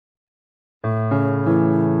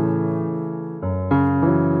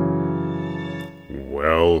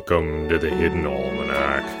Welcome to the Hidden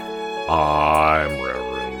Almanac. I'm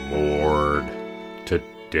Reverend Mord.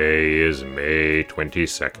 Today is May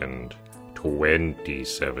 22nd,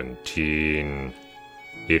 2017.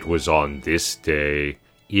 It was on this day,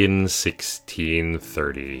 in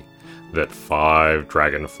 1630, that 5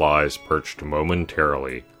 dragonflies perched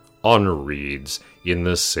momentarily on reeds in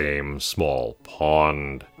the same small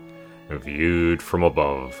pond. Viewed from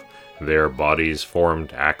above, their bodies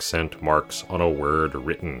formed accent marks on a word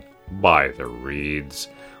written by the reeds,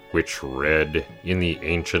 which read in the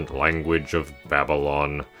ancient language of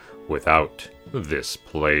Babylon, "Without this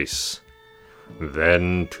place."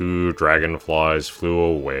 Then 2 dragonflies flew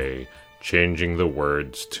away, changing the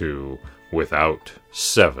words to "without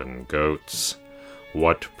 7 goats."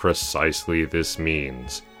 What precisely this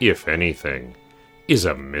means, if anything, is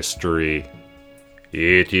a mystery.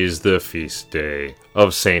 It is the feast day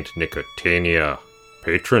of Saint Nicotiana,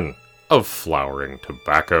 patron of flowering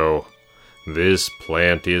tobacco. This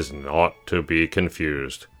plant is not to be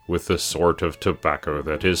confused with the sort of tobacco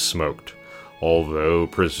that is smoked, although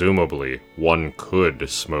presumably one could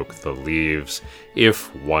smoke the leaves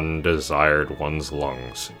if one desired one's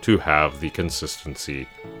lungs to have the consistency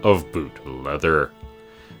of boot leather.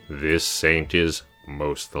 This saint is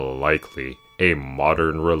most likely a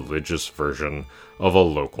modern religious version of a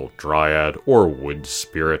local dryad or wood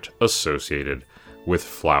spirit associated with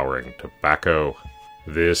flowering tobacco.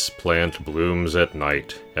 This plant blooms at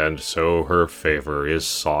night, and so her favor is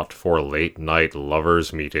sought for late-night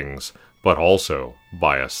lovers' meetings, but also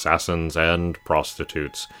by assassins and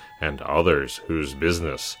prostitutes, and others whose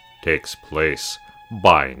business takes place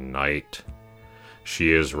by night.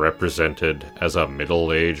 She is represented as a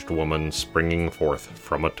middle-aged woman springing forth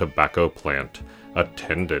from a tobacco plant,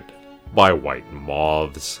 attended by white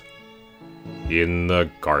moths. In the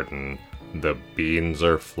garden, the beans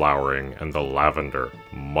are flowering, and the lavender,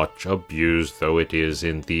 much abused though it is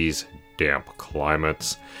in these damp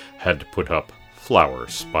climates, had put up flower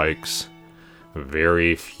spikes.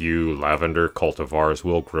 Very few lavender cultivars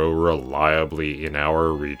will grow reliably in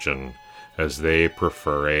our region, as they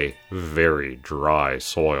prefer a very dry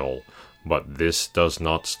soil, but this does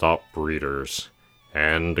not stop breeders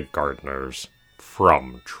and gardeners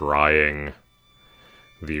from trying.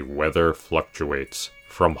 The weather fluctuates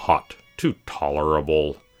from hot to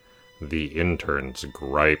tolerable. The interns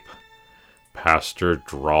gripe. Pastor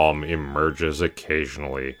Drom emerges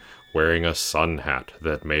occasionally, wearing a sun hat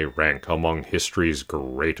that may rank among history's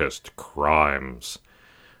greatest crimes.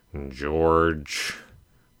 George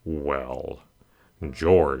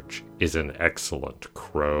is an excellent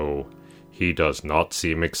crow. He does not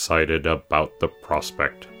seem excited about the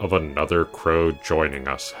prospect of another crow joining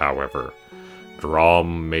us, however.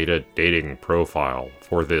 Drom made a dating profile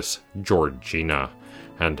for this Georgina,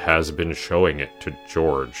 and has been showing it to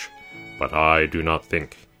George, but I do not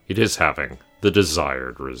think it is having the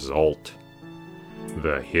desired result.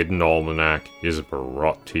 The Hidden Almanac is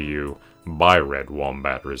brought to you by Red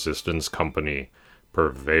Wombat Resistance Company,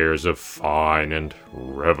 purveyors of fine and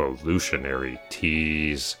revolutionary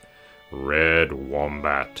teas. Red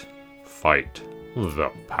Wombat, fight the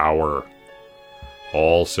power.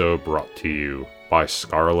 Also brought to you by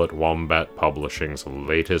Scarlet Wombat Publishing's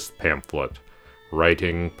latest pamphlet,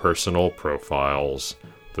 Writing Personal Profiles,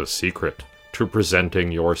 the secret to presenting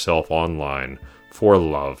yourself online for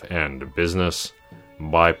love and business,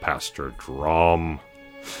 by Pastor Drom.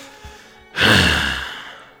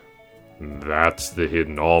 That's the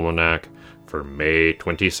Hidden Almanac for May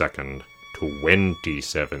 22nd,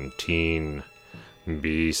 2017.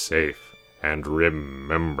 Be safe, and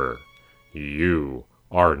remember, you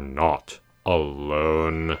are not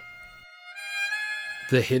alone.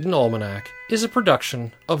 The Hidden Almanac is a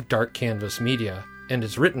production of Dark Canvas Media and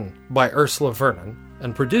is written by Ursula Vernon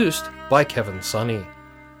and produced by Kevin Sonney.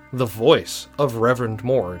 The voice of Reverend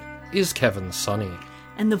Mord is Kevin Sonney.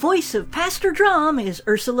 And the voice of Pastor Drom is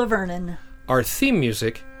Ursula Vernon. Our theme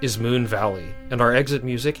music is Moon Valley, and our exit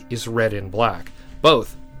music is Red in Black,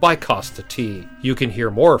 both by Costa T. You can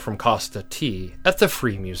hear more from Costa T at the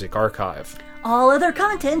Free Music Archive. All other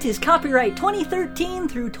content is copyright 2013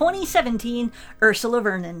 through 2017, Ursula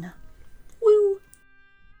Vernon.